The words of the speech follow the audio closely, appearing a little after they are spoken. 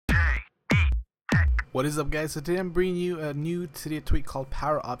What is up, guys? So today I'm bringing you a new Cydia tweak called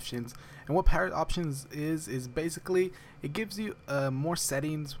PowerOptions, and what PowerOptions is basically it gives you more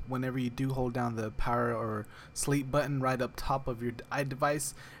settings whenever you do hold down the power or sleep button right up top of your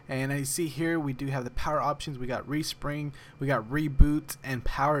device. And as you see here, we do have the power options. We got Respring, we got Reboot, and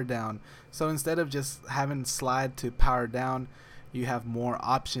Power Down. So instead of just having slide to power down, you have more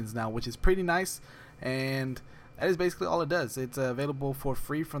options now, which is pretty nice. And that is basically all it does. It's available for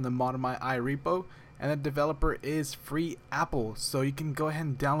free from the ModMyi repo, and the developer is FreeApple. So you can go ahead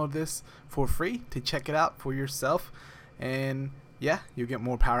and download this for free to check it out for yourself, and yeah, you get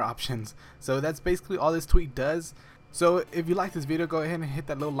more power options. So that's basically all this tweak does. So if you like this video, go ahead and hit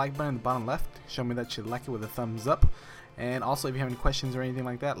that little like button in the bottom left. Show me that you like it with a thumbs up. And also, if you have any questions or anything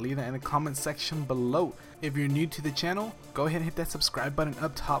like that, leave that in the comment section below. If you're new to the channel, go ahead and hit that subscribe button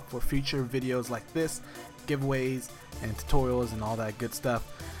up top for future videos like this, giveaways and tutorials and all that good stuff.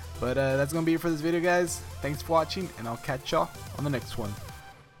 But that's gonna be it for this video, guys. Thanks for watching, and I'll catch y'all on the next one.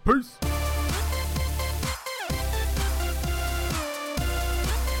 Peace.